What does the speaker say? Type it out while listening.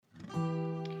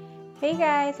Hey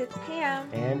guys, it's Pam,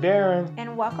 And Darren.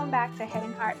 and welcome back to Head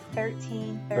and Heart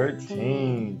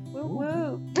 1313. 13. Woo Woo.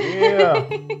 woo. Yeah.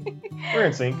 We're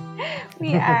in sync.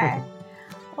 We are.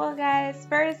 Well, guys,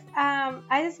 first,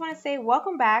 I just want to say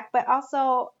welcome back, but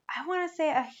also I want to say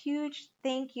a huge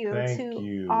thank you Thank to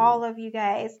you. all of you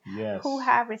guys Yes. who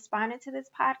have responded to this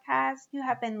podcast. You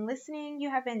have been listening,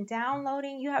 you have been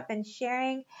downloading, you have been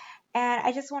sharing. And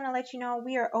I just want to let you know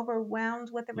we are overwhelmed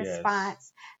with the Yes.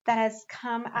 response that has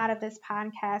come out of this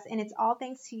podcast. And it's all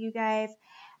thanks to you guys.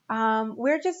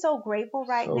 We're just so grateful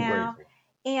right So now. grateful.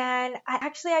 And I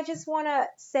just want to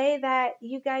say that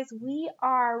you guys, we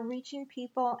are reaching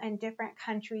people in different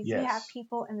countries. We have Yes.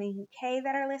 people in the UK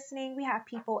that are listening. We have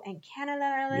people in Canada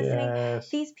that are listening. Yes.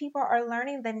 These people are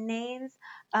learning the names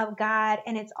of God,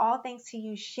 and it's all thanks to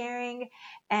you sharing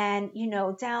and,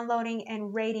 downloading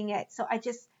and rating it. So I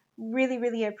just really,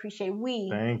 really appreciate.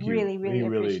 Thank you. Really, really We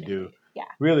really appreciate do. it. Yeah.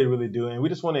 Really, really do. And we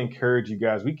just want to encourage you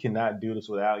guys. We cannot do this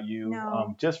without you.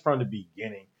 No. Just from the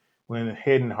beginning, when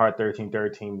Head and Heart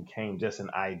 1313 became just an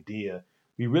idea,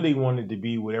 we really wanted to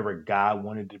be whatever God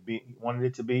wanted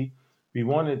it to be. We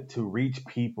wanted to reach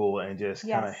people and just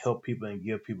kind of Yes. help people and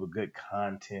give people good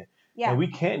content. Yeah. And we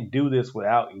can't do this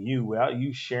without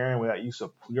you sharing, without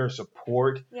your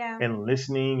support Yeah. and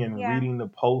listening and Yeah. reading the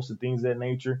posts and things of that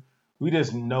nature. We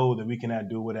just know that we cannot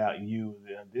do it without you.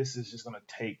 This is just going to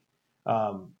take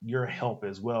your help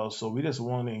as well. So we just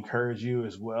want to encourage you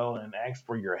as well and ask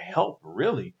for your help,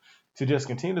 really, to just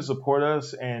continue to support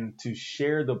us and to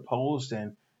share the post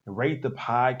and rate the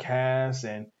podcast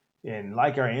and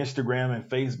like our Instagram and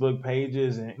Facebook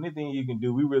pages and anything you can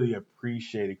do. We really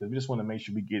appreciate it because we just want to make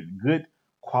sure we get good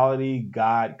quality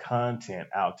God content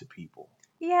out to people.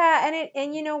 Yeah,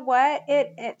 and you know what?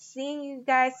 It seeing you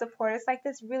guys support us like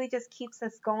this really just keeps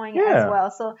us going as Yeah,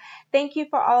 well. So thank you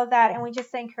for all of that, and we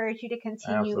just encourage you to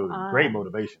continue absolutely. on. Great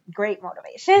motivation. Great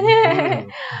motivation.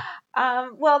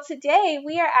 Mhm. Well, today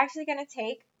we are actually going to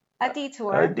take a A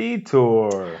detour.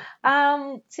 detour.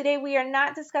 Today we are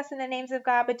not discussing the names of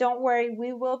God, but don't worry,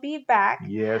 we will be back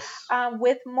Yes.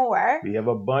 with more. We have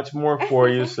a bunch more for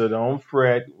you, so don't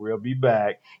fret. We'll be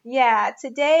back. Yeah,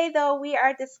 today though we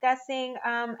are discussing,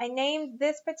 I named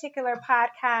this particular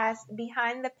podcast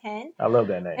Behind the Pen. I love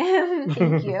that name.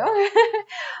 Thank you.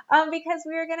 Because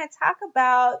we are going to talk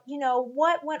about,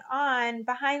 what went on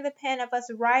behind the pen of us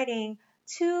writing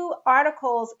two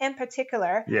articles in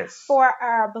particular Yes. for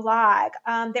our blog.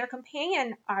 They're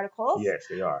companion articles. Yes,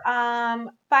 they are.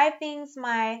 5 things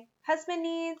my husband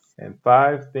needs. And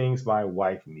 5 things my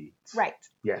wife needs. Right.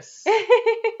 Yes.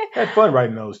 Had fun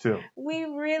writing those too. We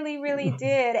really, really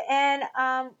did. And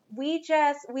we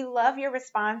love your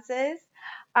responses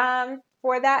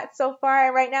for that so far.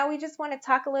 And right now, we just want to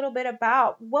talk a little bit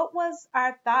about what was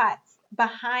our thoughts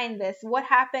behind this? What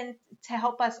happened to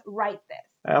help us write this?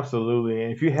 Absolutely.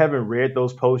 And if you haven't read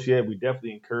those posts yet, we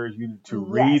definitely encourage you to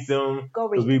read them. Go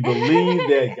read. Because we believe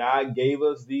that God gave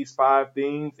us these 5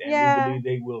 things, and Yeah. we believe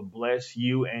they will bless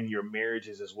you and your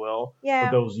marriages as well. Yeah.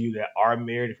 For those of you that are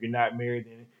married, if you're not married,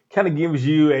 then it kind of gives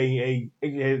you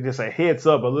just a heads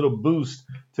up, a little boost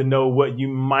to know what you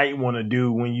might want to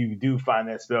do when you do find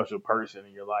that special person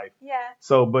in your life. Yeah.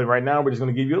 So, but right now we're just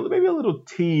going to give you maybe a little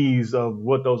tease of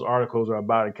what those articles are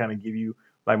about and kind of give you,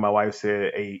 like my wife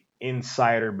said, a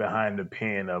insider behind the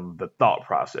pen of the thought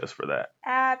process for that.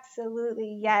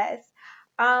 Absolutely, yes.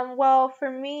 Well, for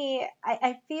me,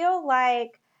 I feel like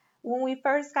when we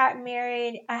first got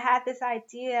married, I had this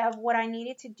idea of what I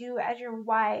needed to do as your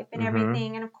wife and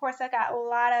everything. And of course, I got a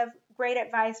lot of great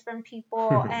advice from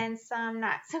people and some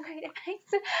not so great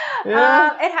advice.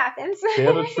 Yeah. It happens.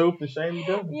 Tell the truth and shame the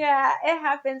devil. Yeah, it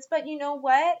happens. But you know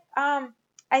what?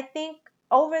 I think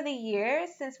over the years,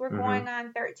 since we're going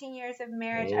on 13 years of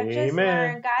marriage, I've just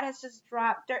learned God has just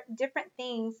dropped different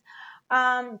things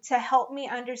to help me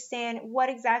understand what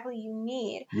exactly you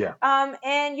need. Yeah.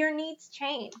 And your needs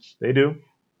change. They do.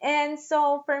 And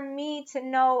so for me to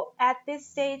know at this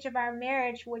stage of our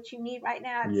marriage what you need right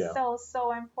now, it's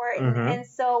so important. And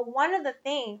so one of the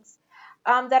things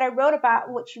that I wrote about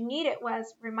what you needed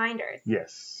was reminders.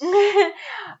 Yes.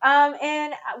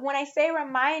 And when I say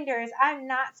reminders, I'm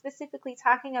not specifically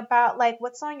talking about like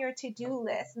what's on your to-do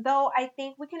list, though I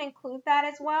think we can include that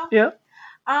as well. Yeah.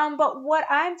 But what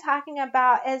I'm talking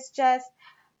about is just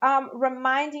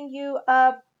reminding you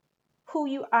of who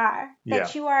you are,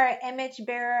 that you are an image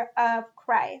bearer of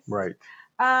Christ. Right.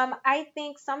 I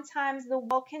think sometimes the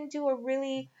world can do a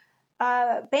really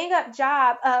bang up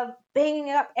job of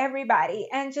banging up everybody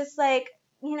and just like,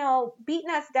 beating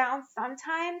us down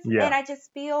sometimes. Yeah. And I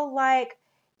just feel like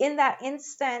in that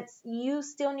instance, you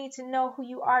still need to know who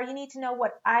you are. You need to know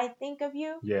what I think of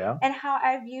you Yeah, and how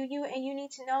I view you. And you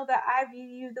need to know that I view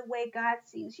you the way God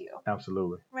sees you,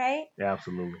 absolutely. right? Yeah,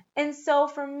 absolutely. And so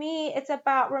for me, it's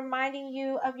about reminding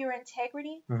you of your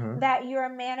integrity, Mm-hmm. that you're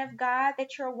a man of God,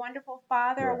 that you're a wonderful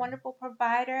father, a Right. wonderful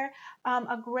provider,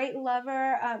 a great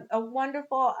lover, a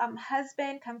wonderful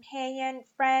husband, companion,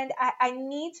 friend. I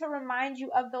need to remind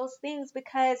you of those things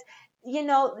because,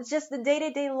 just the day to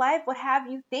day life would have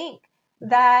you think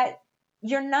that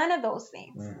you're none of those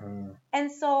things. Mm-hmm.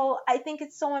 And so I think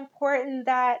it's so important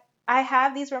that I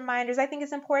have these reminders. I think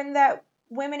it's important that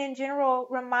women in general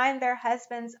remind their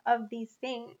husbands of these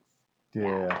things.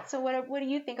 Yeah. So what do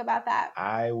you think about that?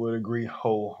 I would agree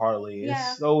wholeheartedly.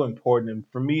 Yeah. It's so important. And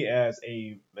for me as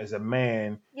a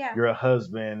man, Yeah. you're a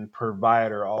husband,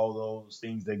 provider, all those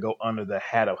things that go under the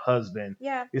hat of husband.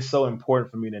 Yeah. It's so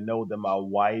important for me to know that my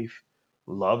wife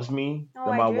loves me, Oh,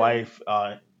 that I my do. wife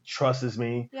trusts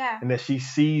me, Yeah. and that she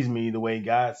sees me the way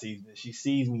God sees me. That she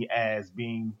sees me as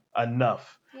being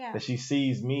enough. Yeah. That she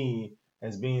sees me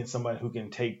as being somebody who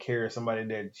can take care of somebody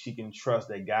that she can trust,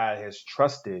 that God has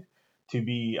trusted to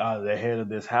be the head of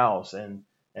this house and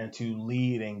to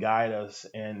lead and guide us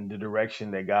in the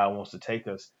direction that God wants to take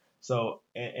us. So,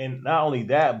 and not only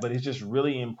that, but it's just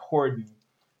really important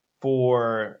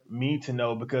for me to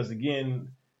know because again,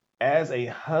 as a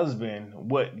husband,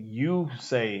 what you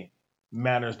say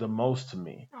matters the most to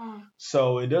me. Oh.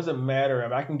 So it doesn't matter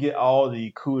if I can get all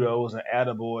the kudos and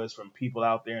attaboys from people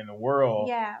out there in the world,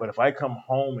 Yeah. but if I come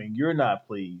home and you're not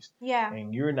pleased Yeah.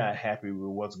 and you're not happy with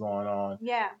what's going on,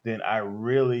 Yeah. then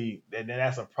then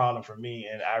that's a problem for me.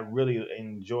 And I really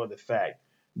enjoy the fact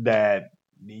that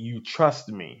you trust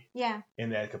me Yeah.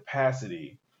 in that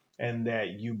capacity and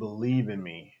that you believe in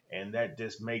me. And that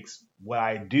just makes what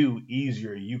I do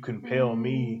easier. You compel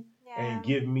me Yeah. and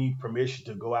give me permission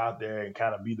to go out there and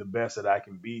kind of be the best that I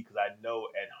can be because I know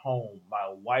at home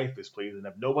my wife is pleased. And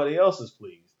if nobody else is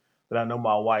pleased, then I know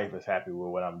my wife is happy with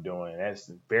what I'm doing. And that's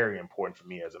very important for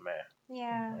me as a man.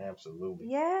 Yeah. Absolutely.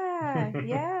 Yeah.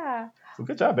 Yeah. So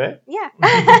good job, man. Yeah.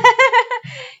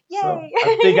 So Yay.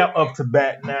 I think I'm up to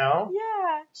bat now.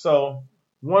 Yeah. So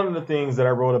one of the things that I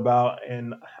wrote about,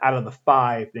 and out of the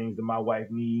 5 things that my wife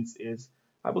needs, is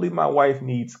I believe my wife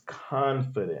needs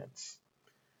confidence.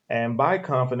 And by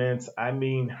confidence, I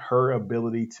mean her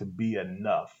ability to be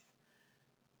enough.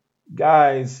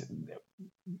 Guys,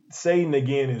 Satan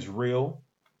again is real,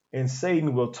 and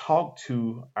Satan will talk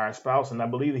to our spouse, and I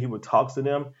believe that he will talk to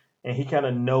them, and he kind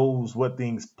of knows what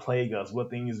things plague us, what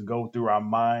things go through our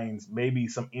minds, maybe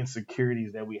some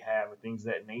insecurities that we have, and things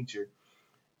of that nature.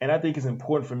 And I think it's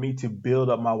important for me to build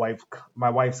up my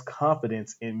wife's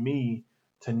confidence in me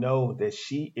to know that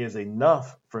she is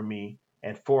enough for me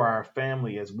and for our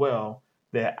family as well.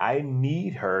 That I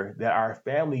need her, that our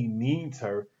family needs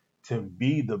her to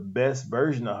be the best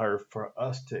version of her for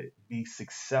us to be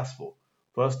successful,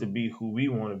 for us to be who we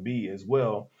want to be as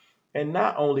well. And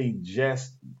not only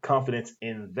just confidence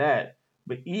in that,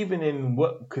 but even in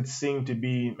what could seem to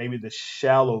be maybe the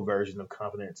shallow version of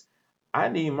confidence. I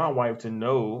need my wife to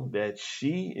know that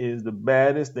she is the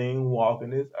baddest thing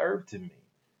walking this earth to me.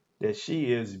 That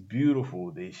she is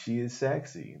beautiful, that she is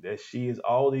sexy, that she is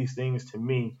all these things to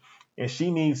me. And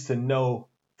she needs to know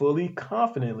fully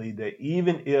confidently that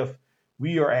even if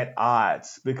we are at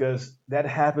odds, because that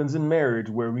happens in marriage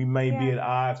where we may be Yeah. at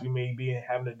odds, we may be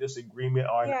having a disagreement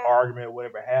or an Yeah. argument or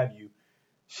whatever have you.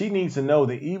 She needs to know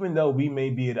that even though we may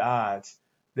be at odds,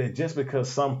 that just because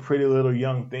some pretty little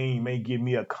young thing may give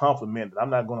me a compliment, that I'm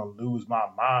not going to lose my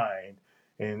mind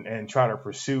and try to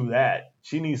pursue that.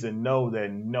 She needs to know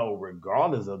that no,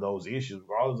 regardless of those issues,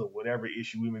 regardless of whatever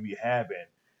issue we may be having,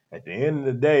 at the end of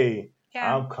the day,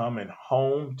 Yeah. I'm coming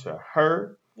home to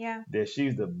her. Yeah. That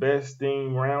she's the best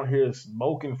thing around here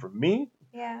smoking for me,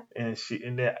 Yeah. and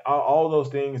that all those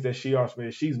things that she offers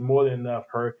me, she's more than enough.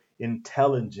 Her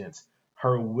intelligence,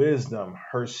 her wisdom,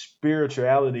 her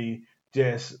spirituality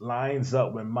just lines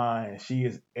up with mine. She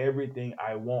is everything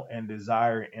I want and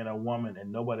desire in a woman,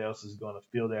 and nobody else is going to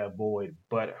fill that void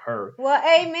but her. Well,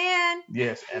 amen.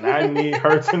 Yes, and I need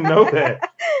her to know that.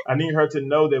 I need her to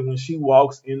know that when she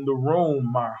walks in the room,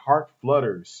 my heart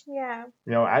flutters. Yeah.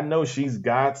 I know she's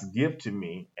God's gift to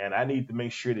me, and I need to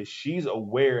make sure that she's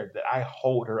aware that I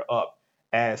hold her up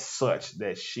as such,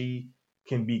 that she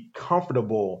can be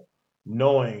comfortable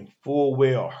knowing full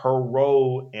well her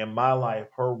role in my life,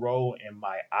 her role in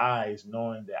my eyes,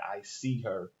 knowing that I see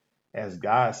her as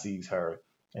God sees her,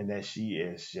 and that she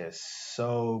is just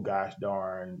so gosh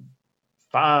darn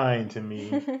fine to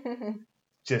me,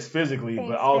 just physically, but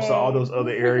Thanks, also all babe. those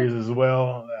other areas as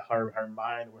well. Her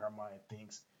mind, where her mind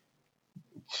thinks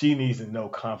she needs to know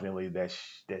confidently that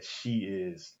she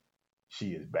is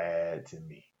bad to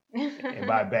me. And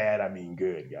by bad, I mean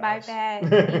good, By guys. bad,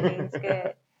 he means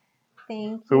good.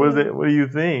 Thank So you. what do you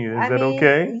think? Is I that mean,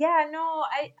 okay? yeah, no,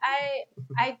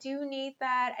 I do need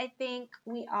that. I think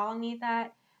we all need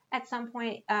that at some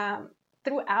point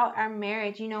throughout our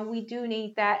marriage. We do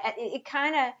need that. It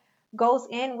kind of goes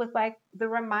in with like the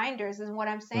reminders is what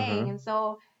I'm saying. Mm-hmm. And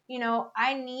so,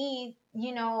 I need,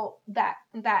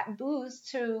 that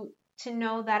boost to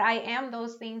know that I am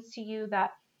those things to you,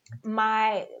 that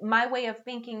my way of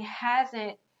thinking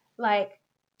hasn't like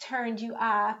turned you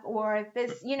off, or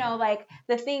this, like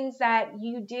the things that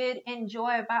you did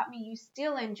enjoy about me, you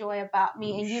still enjoy about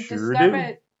me, and Sure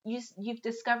do. you've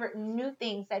discovered new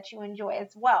things that you enjoy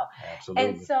as well. And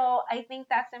Absolutely. so I think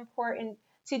that's important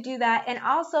to do that. And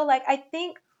also, like, I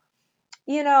think,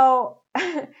 you know,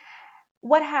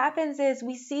 what happens is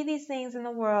we see these things in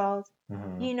the world,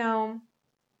 Mm-hmm. you know,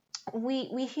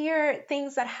 we hear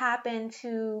things that happen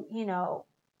to,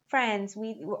 friends,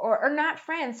 or not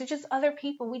friends, to just other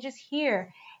people, we just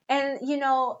hear. And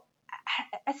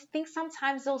I think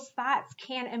sometimes those thoughts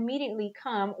can immediately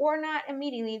come, or not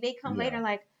immediately, they come Yeah. later,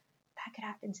 like, that could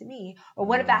happen to me, or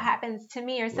what if that Mm. happens to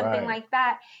me, or something Right. like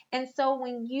that. And so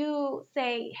when you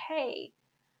say, hey,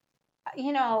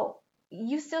 you know,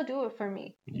 you still do it for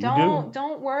me. You do.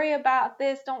 Don't worry about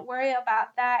this, don't worry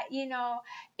about that.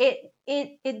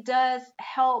 It does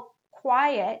help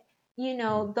quiet,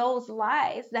 Mm. those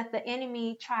lies that the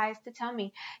enemy tries to tell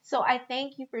me. So I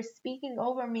thank you for speaking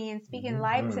over me, and speaking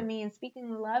life to Mm-hmm. me, and speaking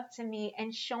love to me,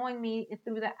 and showing me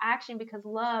through the action, because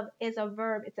love is a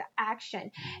verb, it's an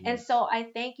action. And Yes. so I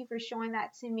thank you for showing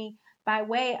that to me by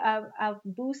way of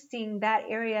boosting that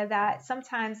area that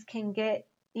sometimes can get,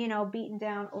 beaten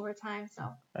down over time. So,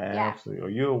 yeah. Absolutely. Oh,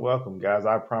 you're welcome, guys.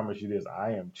 I promise you this.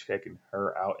 I am checking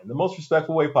her out in the most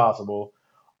respectful way possible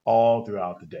all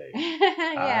throughout the day.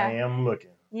 I Yeah. am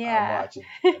looking, I'm Yeah. watching,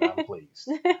 and I'm pleased.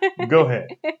 Go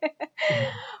ahead.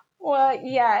 Well,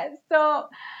 yeah. So,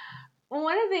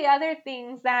 one of the other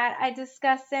things that I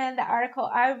discussed in the article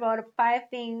I wrote, 5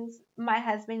 things my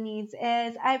husband needs,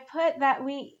 is I put that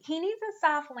he needs a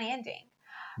soft landing.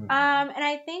 Mhm. And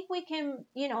I think we can,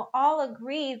 all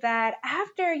agree that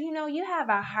after, you have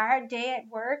a hard day at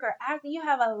work, or after you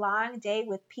have a long day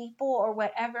with people or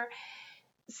whatever,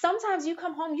 sometimes you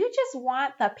come home, you just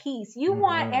want the peace. You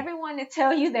want Mhm. everyone to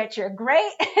tell you that you're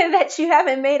great and that you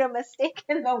haven't made a mistake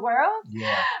in the world.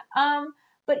 Yeah. Um,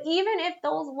 but even if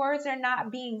those words are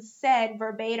not being said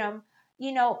verbatim,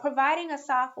 providing a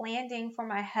soft landing for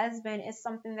my husband is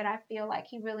something that I feel like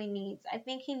he really needs. I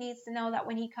think he needs to know that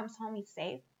when he comes home, he's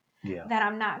safe, Yeah. that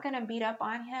I'm not going to beat up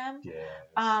on him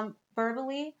Yes.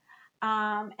 verbally,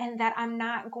 and that I'm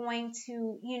not going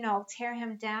to, tear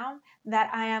him down,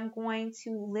 that I am going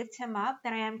to lift him up,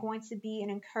 that I am going to be an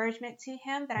encouragement to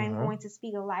him, that I am Mhm. going to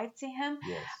speak life to him,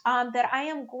 Yes. that I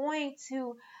am going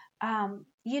to,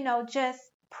 just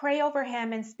pray over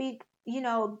him and speak,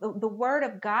 the word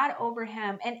of God over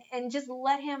him, and just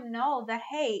let him know that,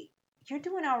 hey, you're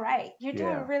doing all right. You're doing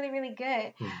Yeah. really, really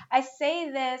good. Hmm. I say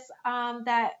this,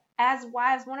 that as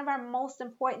wives, one of our most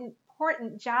important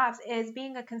jobs is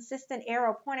being a consistent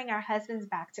arrow pointing our husbands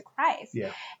back to Christ.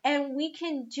 Yeah. And we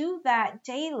can do that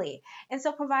daily. And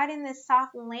so providing this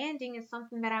soft landing is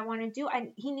something that I want to do.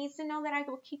 He needs to know that I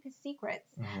will keep his secrets,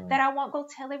 Mhm. that I won't go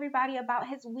tell everybody about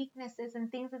his weaknesses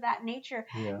and things of that nature.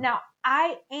 Yeah. Now,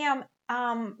 I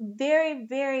am very,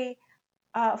 very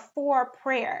for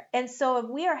prayer. And so if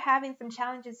we are having some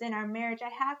challenges in our marriage, I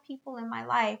have people in my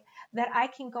life that I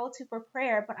can go to for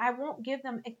prayer, but I won't give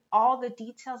them all the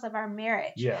details of our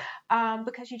marriage, Yeah.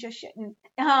 because you just shouldn't.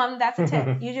 That's a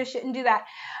tip. You just shouldn't do that.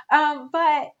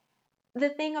 But the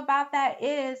thing about that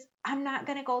is, I'm not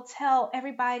going to go tell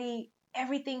everybody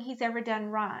everything he's ever done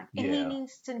wrong. And he Yeah.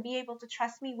 needs to be able to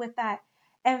trust me with that.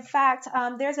 In fact,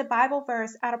 there's a Bible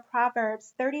verse out of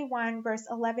Proverbs 31, verse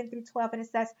 11 through 12, and it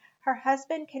says, her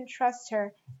husband can trust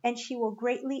her, and she will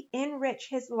greatly enrich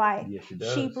his life. Yes, she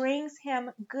She does. brings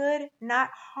him good, not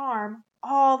harm,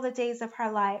 all the days of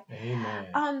her life.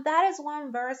 Amen. That is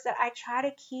one verse that I try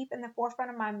to keep in the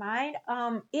forefront of my mind.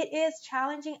 It is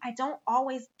challenging. I don't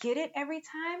always get it every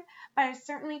time, but I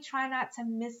certainly try not to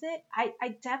miss it.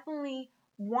 I definitely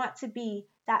want to be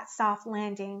that soft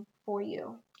landing for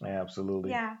you.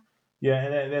 Absolutely. Yeah. Yeah,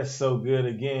 and that's so good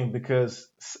again because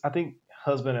I think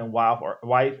husband and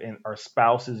wife and our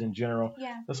spouses in general,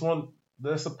 Yeah.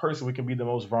 that's the person we can be the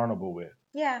most vulnerable with.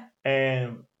 Yeah.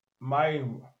 And my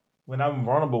when I'm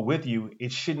vulnerable with you,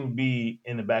 it shouldn't be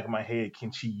in the back of my head,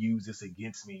 can she use this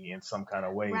against me in some kind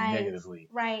of way Right. negatively?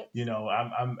 Right.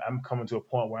 I'm coming to a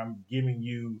point where I'm giving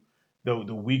you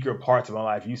the weaker parts of my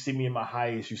life. You see me in my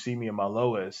highest, you see me in my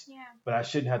lowest, Yeah. but I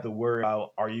shouldn't have to worry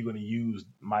about, are you going to use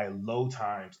my low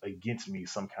times against me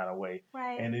some kind of way?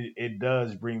 Right. And it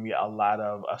does bring me a lot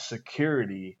of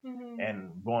security. Mhm.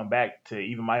 And going back to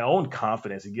even my own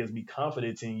confidence, it gives me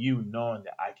confidence in you, knowing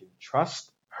that I can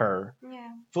trust her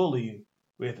Yeah. fully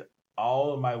with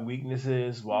all of my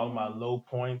weaknesses, with all of my Mhm. low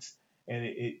points. And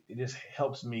it just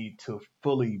helps me to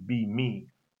fully be me.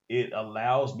 It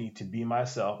allows me to be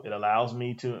myself. It allows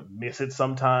me to miss it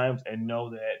sometimes and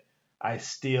know that I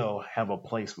still have a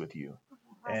place with you.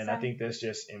 And I Awesome. think that's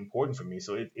just important for me.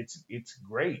 So it's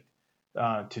great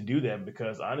to do that,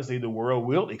 because honestly, the world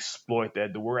will exploit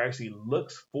that. The world actually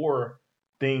looks for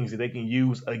things that they can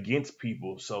use against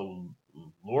people. So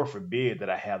Lord forbid that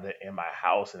I have that in my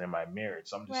house and in my marriage.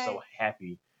 So I'm just Right. so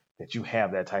happy that you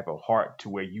have that type of heart to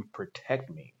where you protect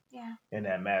me Yeah. in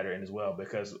that matter. And as well,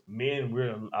 because men,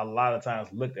 we're a lot of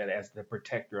times looked at as the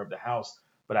protector of the house,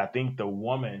 but I think the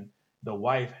woman, the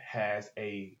wife, has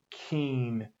a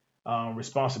keen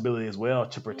responsibility as well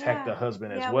to protect Yeah. the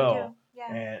husband as Yeah, we well. do.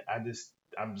 Yeah. And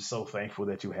I'm just so thankful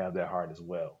that you have that heart as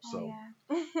well. Oh So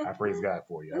yeah. I praise God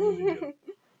for you. I really do.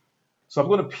 So I'm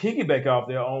going to piggyback off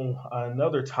there on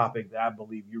another topic that I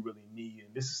believe you really need.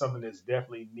 And this is something that's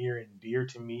definitely near and dear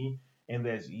to me. And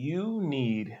that's, you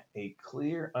need a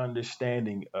clear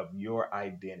understanding of your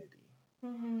identity.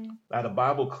 Mhm. Now, the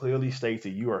Bible clearly states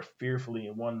that you are fearfully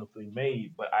and wonderfully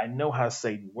made, but I know how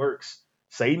Satan works.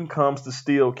 Satan comes to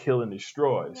steal, kill, and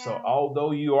destroy. So, Yeah.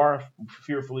 although you are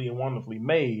fearfully and wonderfully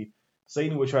made,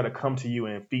 Satan will try to come to you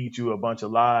and feed you a bunch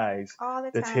of lies All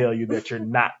the to tell time. you that you're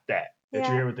not that you're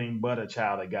Yeah. everything but a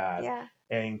child of God. Yeah.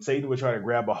 And Satan will try to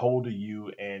grab a hold of you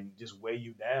and just weigh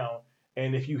you down.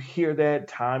 And if you hear that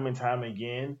time and time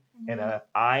again, and Mhm. if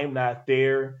I'm not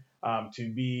there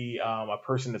to be a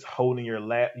person that's holding your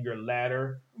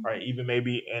ladder, or Mhm. even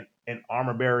maybe an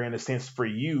armor bearer in a sense for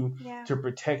you Yeah. to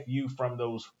protect you from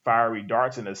those fiery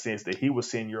darts in a sense that he will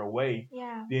send your way,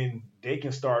 Yeah. then they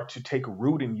can start to take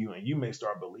root in you and you may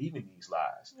start believing these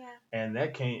lies. Yeah. And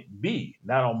that can't be,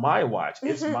 not on my watch.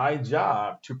 It's my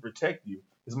job to protect you.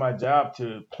 It's my job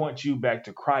to point you back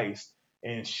to Christ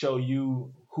and show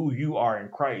you who you are in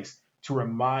Christ, to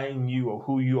remind you of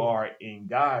who you are in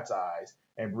God's eyes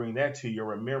and bring that to your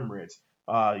remembrance.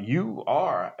 You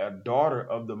are a daughter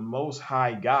of the Most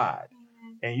High God.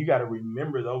 Amen. And you got to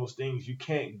remember those things. You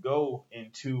can't go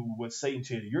into what Satan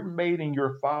said. You're made in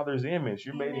your Father's image.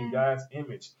 You're made in Amen. God's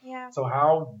image. Yeah. So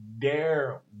how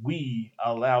dare we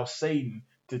allow Satan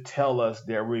to tell us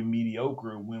that we're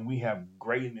mediocre when we have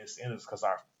greatness in us, because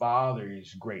our Father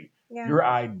is great. Yeah. Your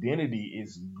identity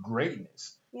is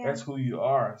greatness. Yeah. That's who you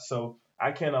are. So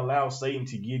I can't allow Satan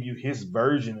to give you his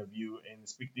version of you and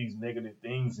speak these negative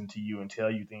things into you and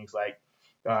tell you things like,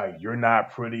 you're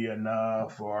not pretty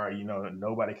enough, or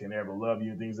nobody can ever love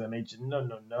you and things of that nature. No,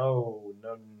 no, no,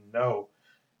 no, no.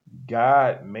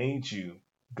 God made you.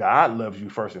 God loves you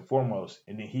first and foremost,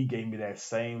 and then He gave me that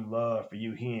same love for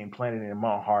you. He implanted it in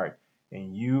my heart,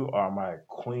 and you are my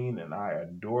queen, and I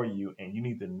adore you. And you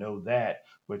need to know that,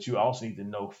 but you also need to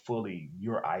know fully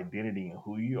your identity and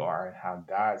who you are and how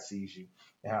God sees you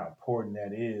and how important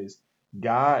that is.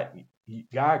 God,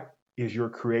 God is your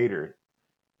creator.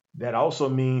 That also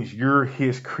means you're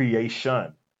His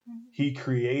creation. Mhm. He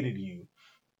created you.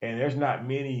 And there's not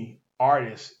many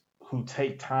artists who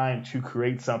take time to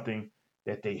create something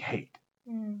that they hate.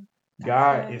 Mm. That's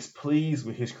God good. is pleased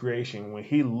with his creation. When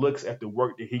he looks at the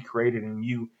work that he created in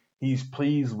you, he's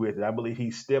pleased with it. I believe he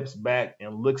steps back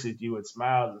and looks at you and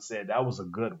smiles and said, that was a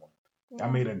good one. I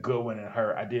Yeah. made a good one in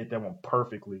her. I did that one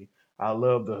perfectly. I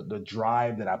love the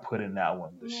drive that I put in that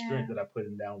one, the strength Yeah. that I put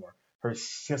in that one, her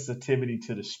sensitivity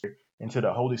to the Spirit and to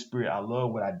the Holy Spirit. I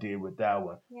love what I did with that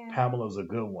one. Yeah. Pamela's a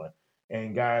good one.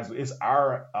 And guys, it's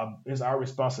our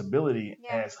responsibility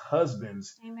Yeah. as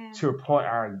husbands Amen. to point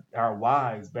our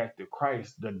wives back to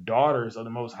Christ, the daughters of the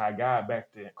Most High God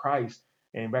back to Christ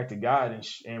and back to God,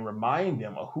 and remind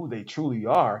them of who they truly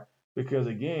are. Because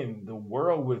again, the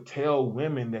world would tell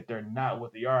women that they're not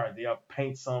what they are. They'll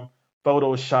paint some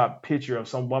Photoshop picture of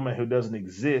some woman who doesn't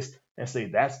exist and say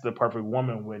that's the perfect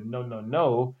woman. When no, no,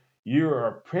 no, you're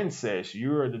a princess.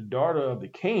 You're the daughter of the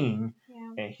king,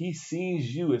 Yeah. and he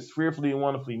sees you as fearfully and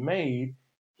wonderfully made.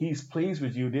 He's pleased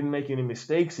with you, didn't make any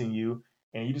mistakes in you,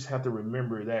 and you just have to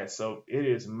remember that. So it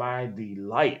is my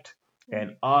delight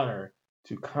and Mm. honor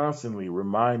to constantly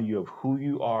remind you of who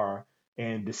you are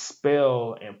and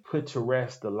dispel and put to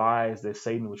rest the lies that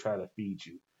Satan will try to feed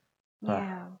you. Huh.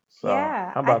 Yeah. So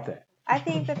Yeah. how I about that? I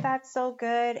think that that's so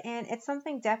good, and it's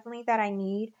something definitely that I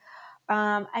need.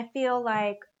 I feel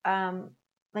like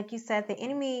you said, the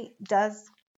enemy does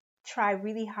try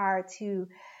really hard to,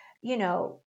 you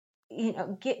know,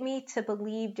 get me to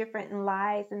believe different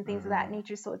lies and things of that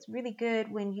nature. So it's really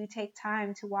good when you take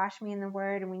time to wash me in the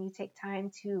word, and when you take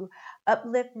time to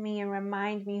uplift me and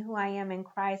remind me who I am in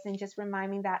Christ, and just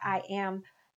remind me that I am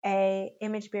a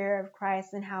image bearer of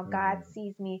Christ and how God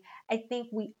sees me. I think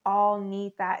we all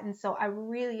need that. And so I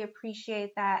really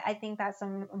appreciate that. I think that's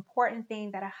an important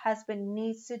thing that a husband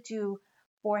needs to do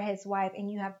for his wife. And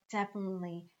you have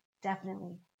definitely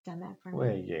done that for Well,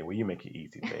 me. yeah, well, you make it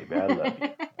easy, baby. I love you.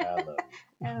 I love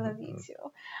you. I love you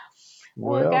too.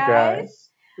 Well, Well, guys, guys,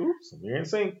 oops, we're in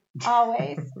sync.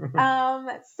 always.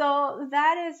 So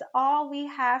that is all we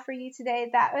have for you today.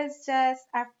 That was just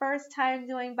our first time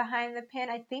doing Behind the Pen.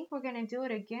 I think we're gonna do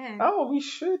it again. Oh, we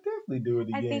should definitely do it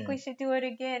I think we again. should do it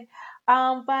again.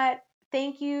 But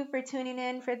thank you for tuning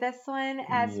in for this one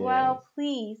as Yes. well.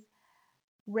 Please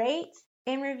rate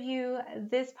and review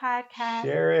this podcast.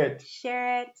 Share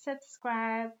it,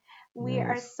 subscribe. We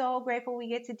are Yes. so grateful we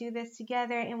get to do this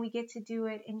together, and we get to do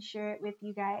it and share it with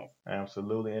you guys.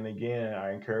 Absolutely. And again,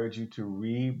 I encourage you to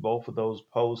read both of those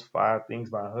posts, 5 things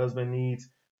my husband needs,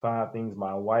 5 things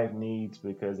my wife needs,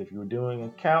 because if you're doing a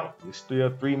count, there's still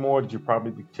 3 more that you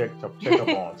probably check up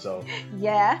on. So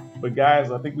yeah. But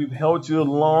guys, I think we've held you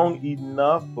long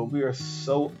enough, but we are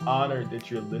so honored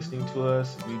that you're listening to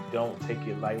us. We don't take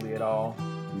it lightly at all.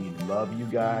 We love you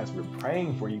guys. We're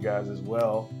praying for you guys as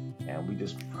well. And we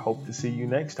just hope to see you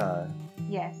next time.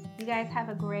 Yes. You guys have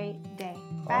a great day.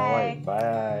 Bye. All right.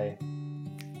 Bye.